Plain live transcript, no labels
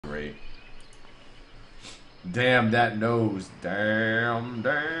right. Damn that nose. Damn,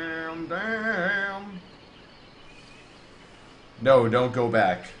 damn, damn. No, don't go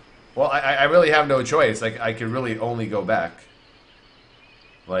back. Well, I really have no choice. Like, I can really only go back.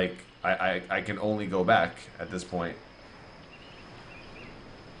 Like, I can only go back at this point.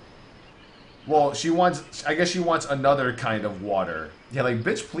 Well, she wants... I guess she wants another kind of water. Yeah, like,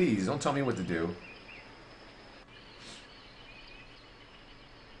 bitch, please. Don't tell me what to do.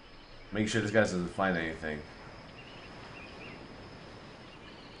 Make sure this guy doesn't find anything.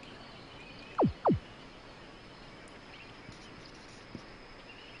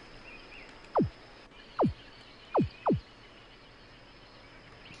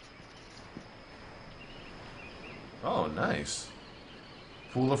 Oh, nice.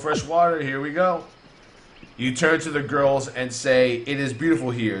 Pool of fresh water, here we go. You turn to the girls and say, "It is beautiful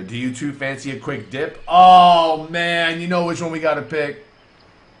here. Do you two fancy a quick dip?" Oh, man, you know which one we gotta pick.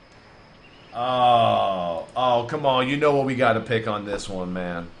 Oh, come on. You know what we gotta pick on this one,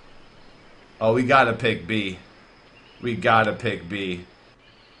 man. Oh, we gotta pick B. We gotta pick B.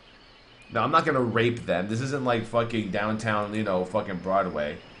 No, I'm not gonna rape them. This isn't like fucking downtown, you know, fucking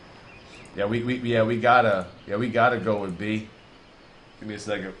Broadway. Yeah, we gotta go with B. Give me a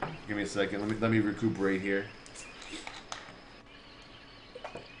second. Give me a second. Let me recuperate here.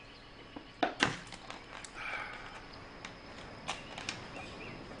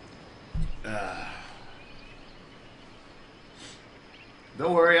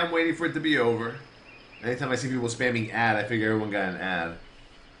 Don't worry, I'm waiting for it to be over. Anytime I see people spamming ad, I figure everyone got an ad.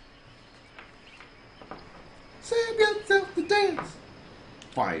 Save yourself to dance.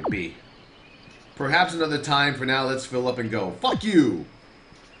 Fine, B. Perhaps another time. For now, let's fill up and go. Fuck you!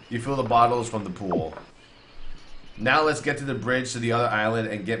 You fill the bottles from the pool. Now let's get to the bridge to the other island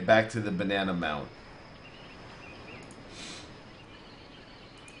and get back to the banana mount.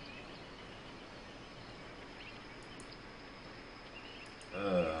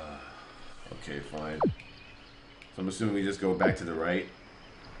 Okay, fine. So I'm assuming we just go back to the right.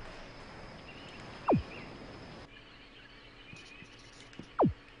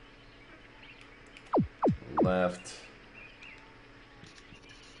 Left.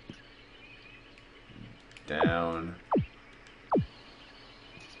 Down.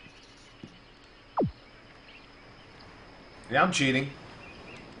 Yeah, I'm cheating.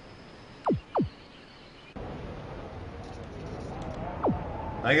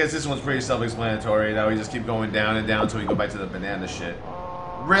 I guess this one's pretty self-explanatory. Now we just keep going down and down until we go back to the banana shit.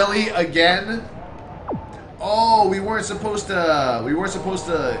 Really? Again? Oh, we weren't supposed to... We weren't supposed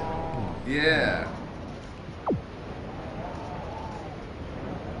to... Yeah.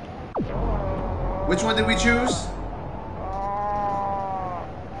 Which one did we choose?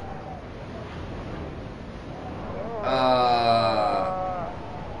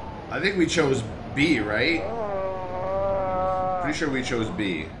 I think we chose B, right? Pretty sure we chose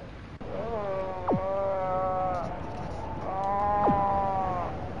B.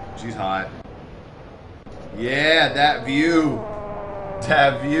 She's hot. Yeah, that view.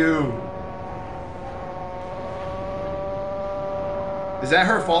 That view. Is that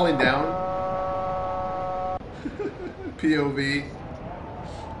her falling down? POV.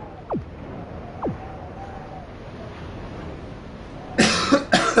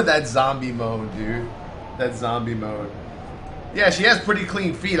 That zombie mode, dude. That zombie mode. Yeah, she has pretty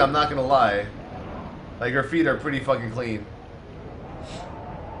clean feet, I'm not gonna lie. Like, her feet are pretty fucking clean.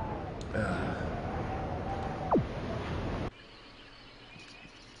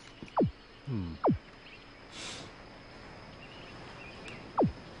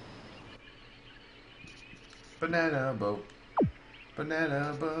 Banana boat.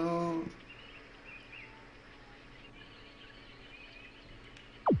 Banana boat.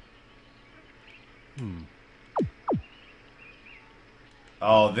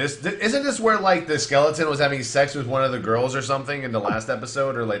 Oh, isn't this where, like, the skeleton was having sex with one of the girls or something in the last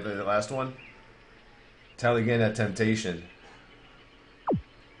episode, or, like, the last one? Towelliee again at Temptation.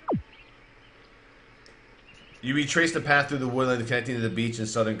 You retrace the path through the woodland connecting to the beach and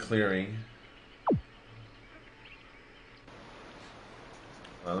southern clearing.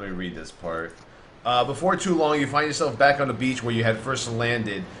 Let me read this part. Before too long, you find yourself back on the beach where you had first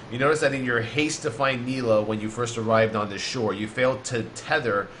landed. You notice that in your haste to find Neela when you first arrived on the shore, you failed to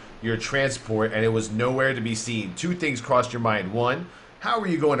tether your transport and it was nowhere to be seen. Two things crossed your mind. One, how were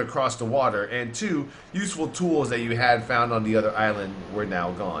you going to cross the water? And two, useful tools that you had found on the other island were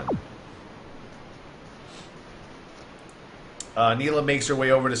now gone. Neela makes her way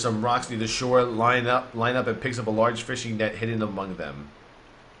over to some rocks near the shore, line up and picks up a large fishing net hidden among them.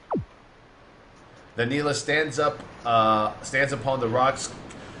 Then Neela stands upon the rocks,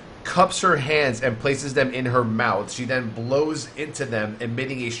 cups her hands and places them in her mouth. She then blows into them,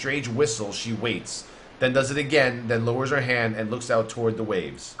 emitting a strange whistle. She waits, then does it again, then lowers her hand and looks out toward the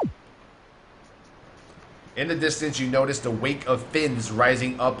waves. In the distance, you notice the wake of fins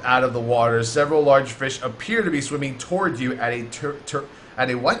rising up out of the water. Several large fish appear to be swimming toward you at a At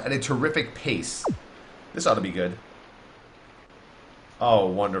a terrific pace. This ought to be good. Oh,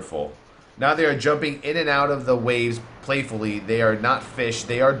 wonderful. Now they are jumping in and out of the waves playfully. They are not fish,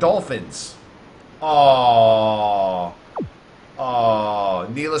 they are dolphins. Aww.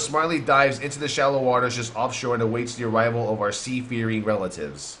 Aww. Neela smartly dives into the shallow waters just offshore and awaits the arrival of our sea-fearing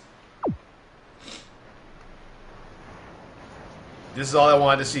relatives. This is all I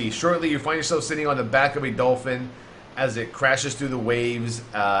wanted to see. Shortly, you find yourself sitting on the back of a dolphin as it crashes through the waves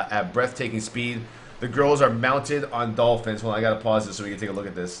at breathtaking speed. The girls are mounted on dolphins. Hold on, I gotta pause this so we can take a look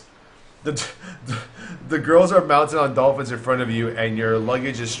at this. The girls are mounted on dolphins in front of you, and your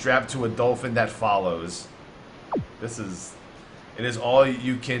luggage is strapped to a dolphin that follows. It is all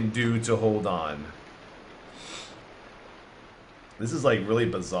you can do to hold on. This is like really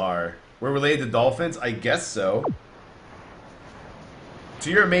bizarre. We're related to dolphins? I guess so.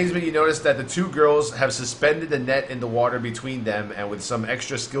 To your amazement, you notice that the two girls have suspended the net in the water between them, and with some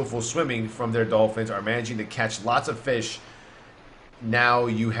extra skillful swimming from their dolphins, are managing to catch lots of fish. Now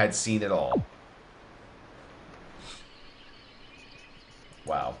you had seen it all.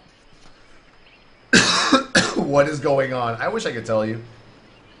 Wow. What is going on? I wish I could tell you.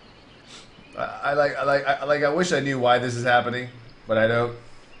 I wish I knew why this is happening, but I don't.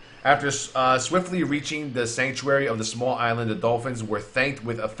 After swiftly reaching the sanctuary of the small island, the dolphins were thanked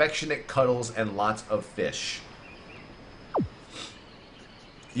with affectionate cuddles and lots of fish.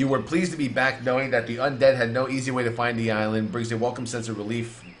 You were pleased to be back, knowing that the undead had no easy way to find the island. Brings a welcome sense of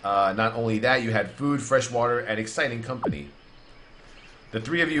relief. Not only that, you had food, fresh water, and exciting company. The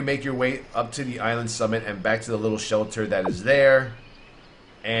three of you make your way up to the island summit and back to the little shelter that is there.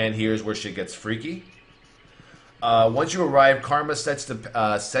 And here's where shit gets freaky. Once you arrive, Karma sets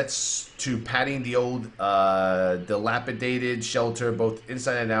to patting the old, dilapidated shelter, both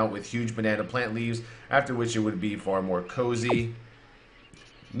inside and out, with huge banana plant leaves, after which it would be far more cozy.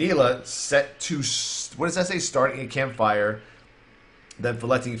 Neela set to, what does that say, starting a campfire, then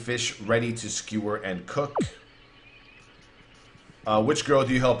selecting fish ready to skewer and cook. Which girl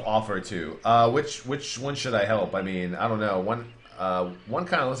do you help offer to? Which one should I help? I mean, I don't know. One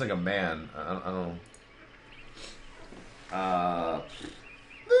kind of looks like a man. I don't know.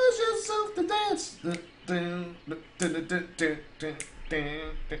 Lose yourself to dance.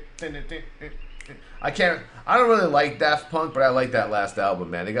 I don't really like Daft Punk, but I like that last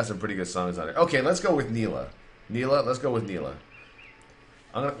album, man. They got some pretty good songs on it. Okay, let's go with Neela. Let's go with Neela.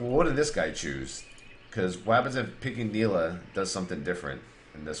 What did this guy choose? Because what happens if picking Neela does something different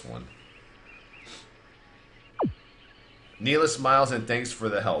in this one? Neela smiles and thanks for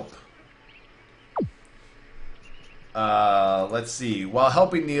the help. Let's see. While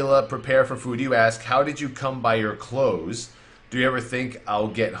helping Neela prepare for food, you ask, "How did you come by your clothes? Do you ever think I'll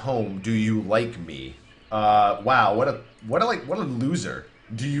get home? Do you like me?" Wow, what a loser.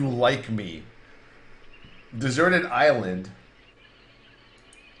 Do you like me? Deserted island.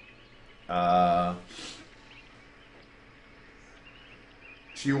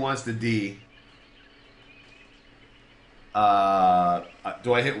 She wants the D. Do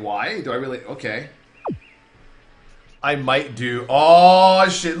I hit Y? Do I really? Okay. I might do. Oh,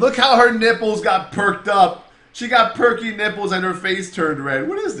 shit. Look how her nipples got perked up. She got perky nipples and her face turned red.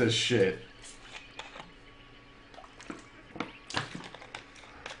 What is this shit?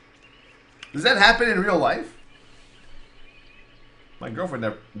 Does that happen in real life? My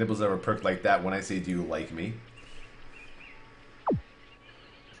girlfriend nipples never perked like that when I say, "Do you like me?"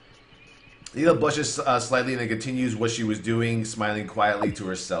 Neela blushes slightly and then continues what she was doing, smiling quietly to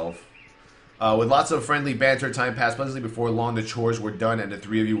herself. With lots of friendly banter, time passed pleasantly. Before long, the chores were done and the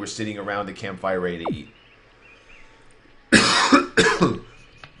three of you were sitting around the campfire ready to eat.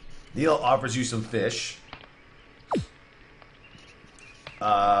 Neela offers you some fish.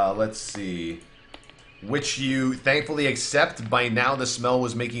 Let's see. Which you thankfully accept. By now, the smell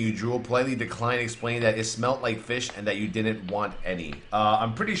was making you drool. Politely decline, explaining that it smelled like fish and that you didn't want any.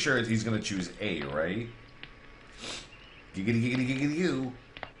 I'm pretty sure he's going to choose A, right? Giggity, giggity, giggity, you.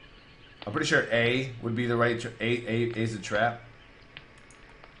 I'm pretty sure A would be the right... A is the trap.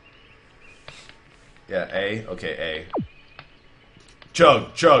 Yeah, A. Okay, A.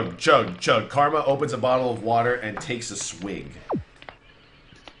 Chug, chug, chug, chug. Karma opens a bottle of water and takes a swig.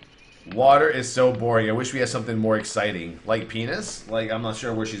 Water is so boring. I wish we had something more exciting. Like penis? Like, I'm not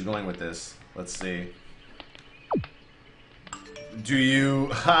sure where she's going with this. Let's see. Do you...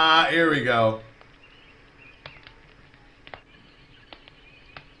 Ha, here we go.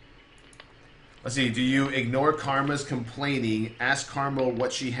 Let's see. Do you ignore Karma's complaining? Ask Karma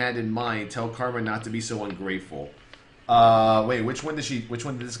what she had in mind. Tell Karma not to be so ungrateful. Wait. Which one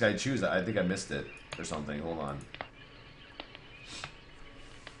did this guy choose? I think I missed it or something. Hold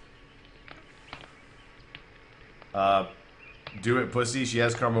on. Do it, pussy. She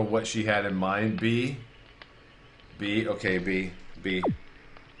asked Karma what she had in mind. B. Okay, B.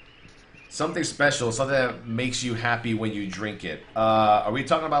 Something special, something that makes you happy when you drink it. Are we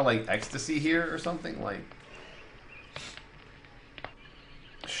talking about, like, ecstasy here or something? Like,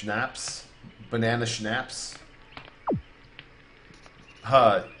 schnapps? Banana schnapps?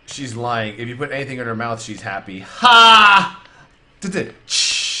 Huh, she's lying. If you put anything in her mouth, she's happy. Ha!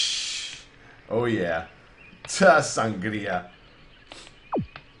 Oh, yeah. Sangria.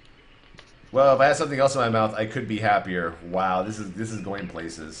 Well, if I had something else in my mouth, I could be happier. Wow, this is going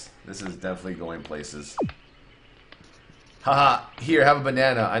places. This is definitely going places. Haha, here, have a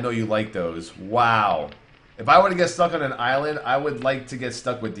banana. I know you like those. Wow. If I were to get stuck on an island, I would like to get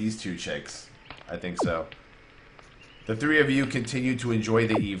stuck with these two chicks. I think so. The three of you continue to enjoy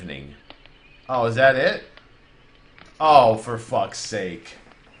the evening. Oh, is that it? Oh, for fuck's sake.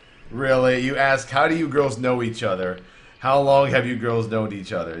 Really? You ask, how do you girls know each other? How long have you girls known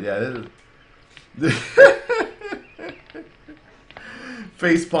each other? Yeah, this is...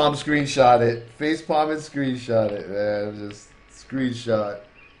 Facepalm screenshot it. Facepalm and screenshot it, man. Just screenshot.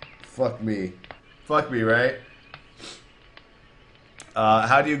 Fuck me. Fuck me, right?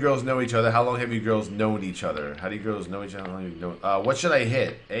 How do you girls know each other? How long have you girls known each other? How do you girls know each other? How long have you known... what should I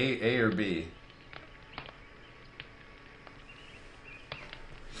hit? A or B?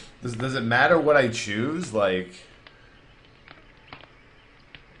 Does it matter what I choose? Like...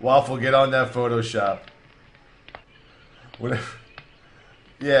 Waffle, get on that Photoshop. Whatever.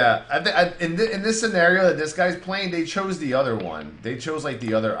 Yeah, in this scenario that this guy's playing, they chose the other one. They chose, like,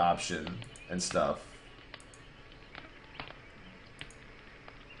 the other option and stuff.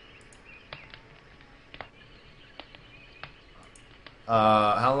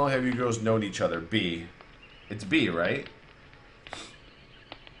 How long have you girls known each other? B. It's B, right?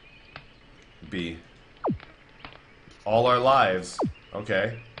 B. All our lives.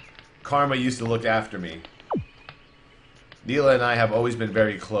 Okay. Karma used to look after me. Neela and I have always been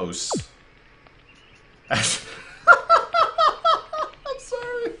very close. I'm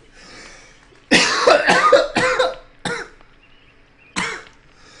sorry.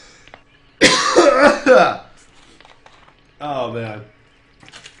 Oh, man.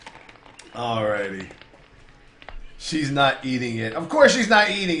 Alrighty. She's not eating it. Of course she's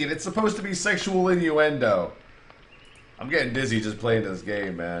not eating it. It's supposed to be sexual innuendo. I'm getting dizzy just playing this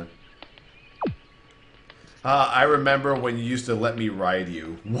game, man. I remember when you used to let me ride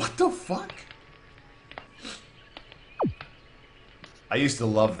you. What the fuck? I used to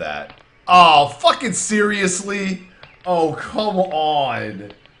love that. Oh, fucking seriously? Oh, come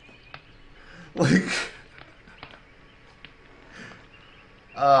on. Like...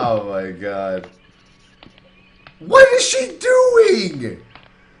 Oh my god. What is she doing?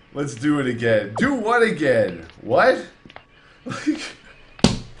 Let's do it again. Do what again? What? Like...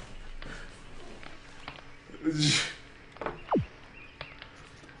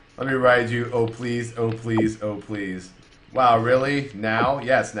 Let me ride you. Oh please, oh please, oh please. Wow, really? Now?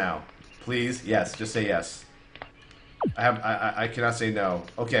 Yes, now. Please? Yes, just say yes. I cannot say no.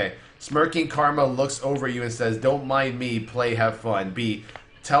 Okay. Smirking Karma looks over you and says, "Don't mind me, play, have fun." B.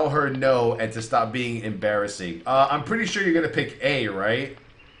 Tell her no and to stop being embarrassing. I'm pretty sure you're gonna pick A, right?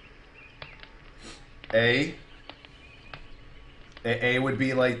 A. A would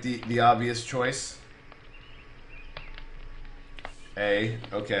be like the obvious choice. A.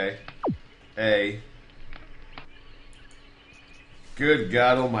 Okay. A. Good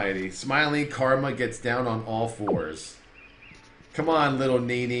God Almighty. Smiling Karma gets down on all fours. Come on, little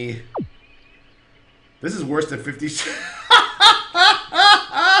Nene. This is worse than 50...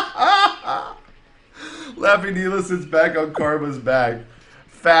 Laughing Neela sits back on Karma's back.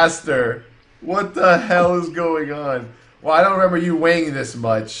 Faster. What the hell is going on? Well, I don't remember you weighing this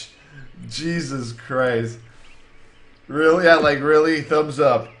much. Jesus Christ. Really? Yeah, like, really? Thumbs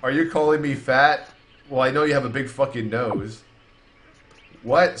up. Are you calling me fat? Well, I know you have a big fucking nose.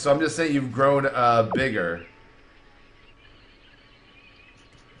 What? So I'm just saying you've grown bigger.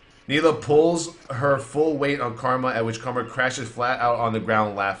 Neela pulls her full weight on Karma, at which Karma crashes flat out on the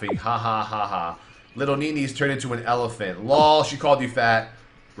ground laughing. Ha ha ha ha. Little Nini's turned into an elephant. Lol, she called you fat.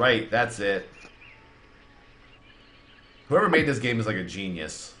 Right, that's it. Whoever made this game is like a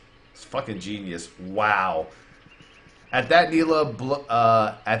genius. It's fucking genius. Wow. At that, Neela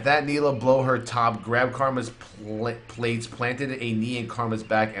blow her top, grab Karma's plates, planted a knee in Karma's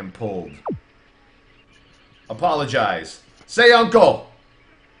back, and pulled. Apologize. Say uncle.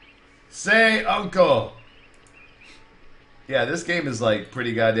 Say uncle. Yeah, this game is like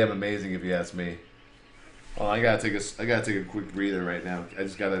pretty goddamn amazing if you ask me. Oh, I gotta take a quick breather right now. I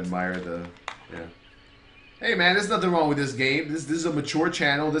just gotta admire the, yeah. Hey man, there's nothing wrong with this game. This is a mature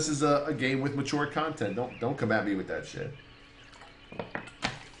channel. This is a game with mature content. Don't come at me with that shit.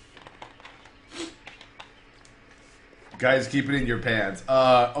 Guys, keep it in your pants.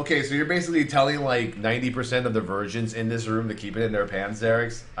 Okay, so you're basically telling like 90% of the virgins in this room to keep it in their pants,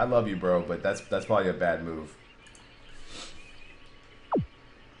 Derek. I love you, bro, but that's probably a bad move.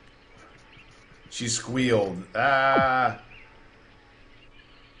 She squealed. Ah.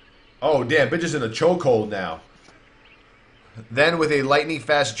 Oh, damn, bitch is in a chokehold now. Then, with a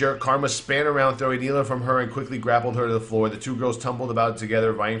lightning-fast jerk, Karma span around, throwing Neela from her and quickly grappled her to the floor. The two girls tumbled about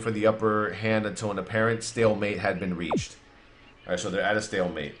together, vying for the upper hand until an apparent stalemate had been reached. Alright, so they're at a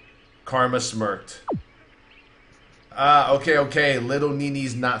stalemate. Karma smirked. Ah, okay, little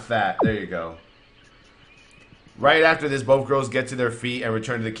Nini's not fat. There you go. Right after this, both girls get to their feet and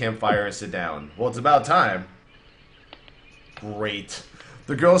return to the campfire and sit down. Well, it's about time. Great.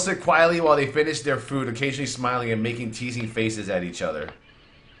 The girls sit quietly while they finish their food, occasionally smiling and making teasing faces at each other.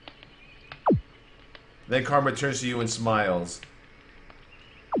 Then Karma turns to you and smiles.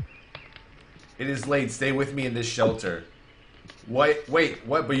 It is late. Stay with me in this shelter. Wait,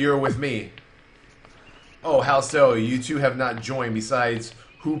 what? But you're with me. Oh, how so? You two have not joined. Besides,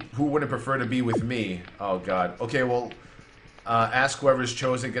 who wouldn't prefer to be with me? Oh, God. Okay, well, ask whoever's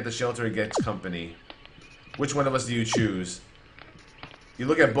chosen, get the shelter, and gets company. Which one of us do you choose? You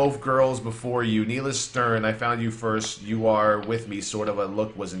look at both girls before you. Neela's stern. I found you first. You are with me. Sort of a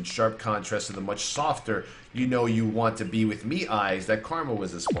look was in sharp contrast to the much softer, you know you want to be with me eyes that Karma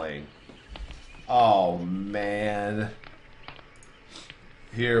was displaying. Oh, man.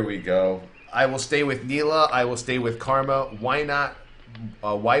 Here we go. I will stay with Neela. I will stay with Karma. Why not?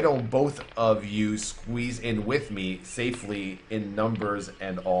 Why don't both of you squeeze in with me safely in numbers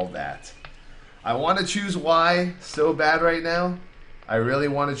and all that? I want to choose Y so bad right now. I really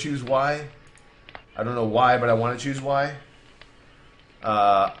want to choose Y. I don't know why, but I want to choose Y.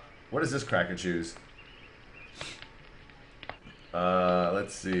 What does this cracker choose?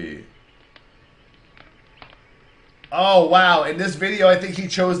 Let's see. Oh, wow. In this video, I think he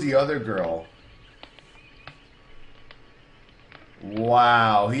chose the other girl.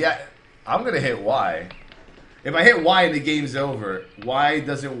 Wow. I'm going to hit Y. If I hit Y and the game's over, Y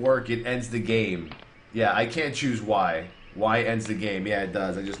doesn't work. It ends the game. Yeah, I can't choose Y. Y ends the game. Yeah, it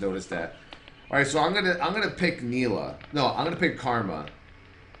does. I just noticed that. All right, so I'm gonna pick Neela. No, I'm gonna pick Karma.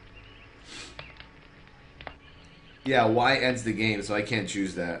 Yeah, Y ends the game, so I can't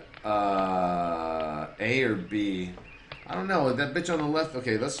choose that. A or B? I don't know. That bitch on the left.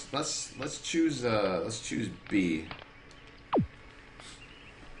 Okay, let's choose B.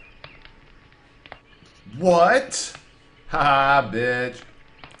 What? Haha, bitch.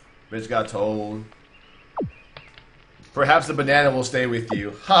 Bitch got told. Perhaps the banana will stay with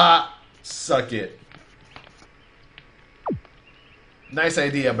you. Ha! Suck it. Nice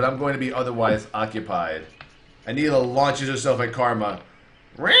idea, but I'm going to be otherwise occupied. Neela launches herself at Karma.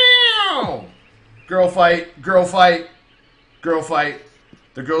 Meow! Girl fight, girl fight, girl fight.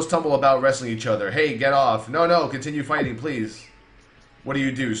 The girls tumble about wrestling each other. Hey, get off. No, continue fighting, please. What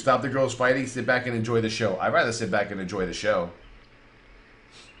do? Stop the girls fighting? Sit back and enjoy the show. I'd rather sit back and enjoy the show.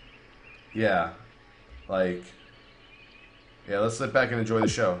 Yeah. Like... Yeah, let's sit back and enjoy the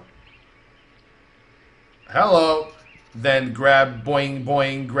show. Hello. Then grab boing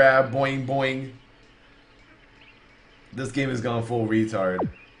boing, grab boing boing. This game has gone full retard.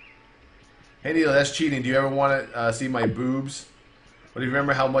 Hey Neela, that's cheating. Do you ever want to see my boobs? But if you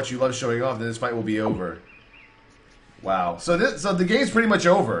remember how much you love showing off, then this fight will be over. Wow. So the game's pretty much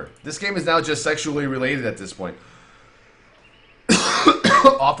over. This game is now just sexually related at this point.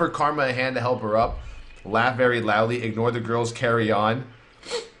 Offer Karma a hand to help her up. Laugh very loudly. Ignore the girls. Carry on.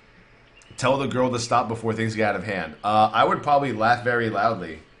 Tell the girl to stop before things get out of hand. I would probably laugh very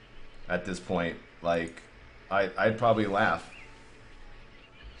loudly at this point. Like, I'd probably laugh.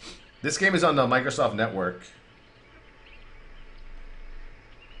 This game is on the Microsoft Network.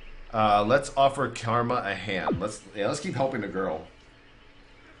 Let's offer Karma a hand. Let's keep helping the girl.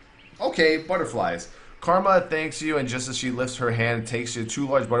 Okay, butterflies. Karma thanks you, and just as she lifts her hand, takes you, two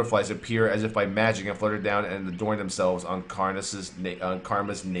large butterflies appear as if by magic and flutter down and adorn themselves on Karma's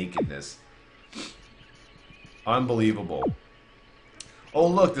nakedness. Unbelievable. Oh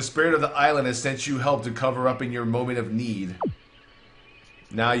look, the spirit of the island has sent you help to cover up in your moment of need.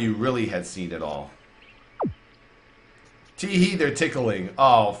 Now you really had seen it all. Tee-hee, they're tickling.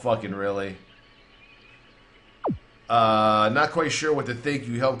 Oh, fucking really. Not quite sure what to think.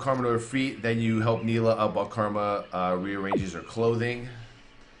 You help Karma to her feet, then you help Neela up while Karma rearranges her clothing.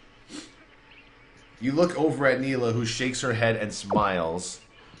 You look over at Neela, who shakes her head and smiles.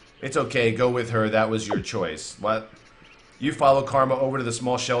 It's okay, go with her, that was your choice. What? You follow Karma over to the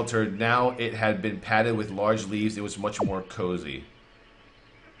small shelter. Now it had been padded with large leaves. It was much more cozy.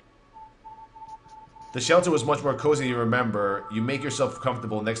 The shelter was much more cozy than you remember. You make yourself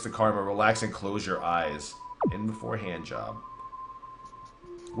comfortable next to Karma. Relax and close your eyes. In before hand job.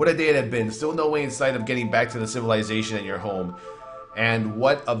 What a day it had been. Still no way in sight of getting back to the civilization and your home. And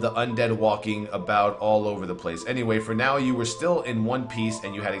what of the undead walking about all over the place. Anyway, for now you were still in one piece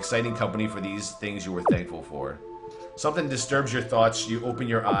and you had exciting company for these things you were thankful for. Something disturbs your thoughts. You open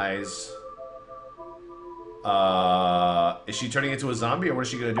your eyes. Is she turning into a zombie or what is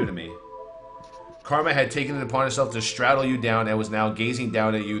she going to do to me? Karma had taken it upon herself to straddle you down and was now gazing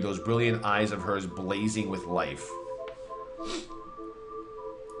down at you, those brilliant eyes of hers blazing with life.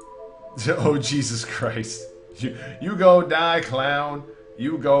 Oh, Jesus Christ. You go die, clown.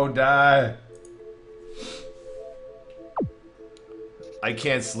 You go die. I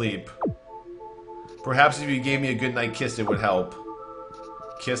can't sleep. Perhaps if you gave me a goodnight kiss, it would help.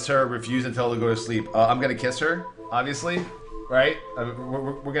 Kiss her, refuse and tell her to go to sleep. I'm gonna kiss her, obviously. Right?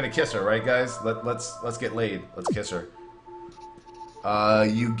 We're gonna kiss her, right, guys? Let's get laid. Let's kiss her.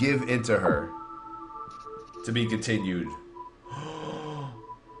 You give into her. To be continued.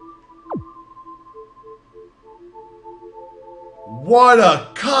 What a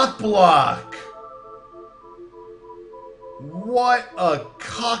cock block! What a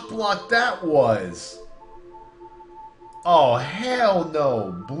cock block that was! Oh, hell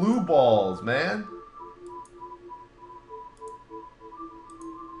no. Blue balls, man.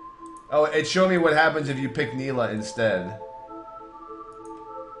 Oh, it showed me what happens if you pick Neela instead.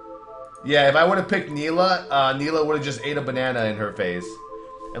 Yeah, if I would have picked Neela, Neela would have just ate a banana in her face.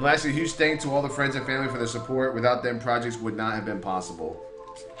 And lastly, huge thanks to all the friends and family for their support. Without them, projects would not have been possible.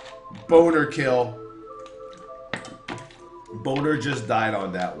 Boner kill. Boner just died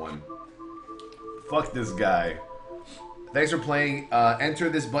on that one. Fuck this guy. Thanks for playing. Enter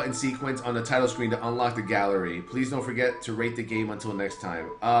this button sequence on the title screen to unlock the gallery. Please don't forget to rate the game until next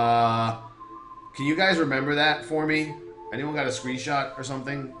time. Can you guys remember that for me? Anyone got a screenshot or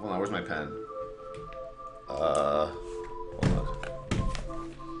something? Hold on, where's my pen? Hold on.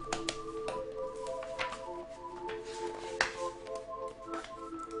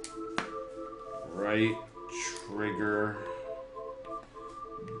 Right trigger,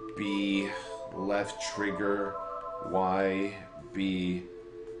 B, left trigger, Y, B,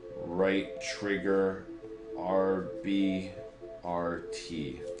 right trigger, R, B, R,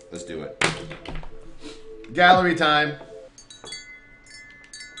 T. Let's do it. Gallery time.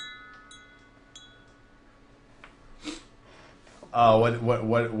 Oh,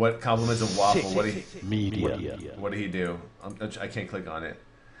 what compliments of waffle? What did he do? I can't click on it.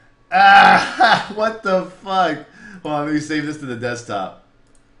 Ah, what the fuck? Hold on, let me save this to the desktop.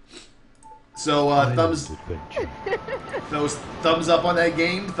 So, thumbs up on that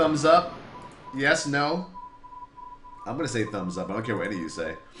game? Thumbs up? Yes, no? I'm gonna say thumbs up. I don't care what any of you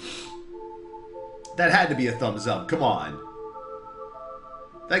say. That had to be a thumbs up. Come on.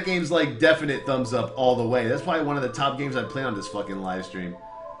 That game's like definite thumbs up all the way. That's probably one of the top games I'd play on this fucking live stream.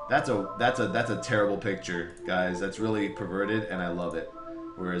 That's a terrible picture, guys. That's really perverted, and I love it.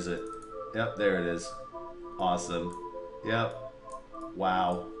 Where is it? Yep, there it is. Awesome. Yep.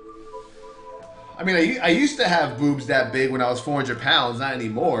 Wow. I mean, I used to have boobs that big when I was 400 pounds. Not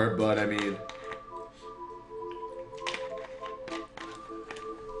anymore, but I mean...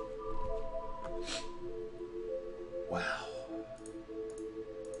 Wow.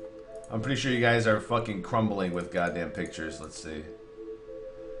 I'm pretty sure you guys are fucking crumbling with goddamn pictures. Let's see.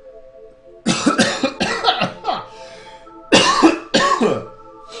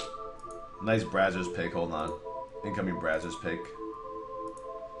 Nice Brazzers pick. Hold on. Incoming Brazzers pick.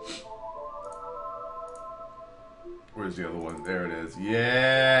 Where's the other one? There it is.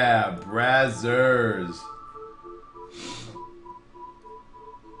 Yeah! Brazzers!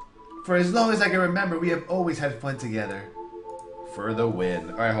 For as long as I can remember, we have always had fun together. For the win.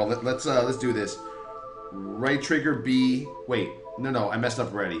 Alright, hold on. Let's do this. Right trigger B. Wait. No, I messed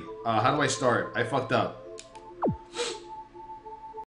up already. How do I start? I fucked up.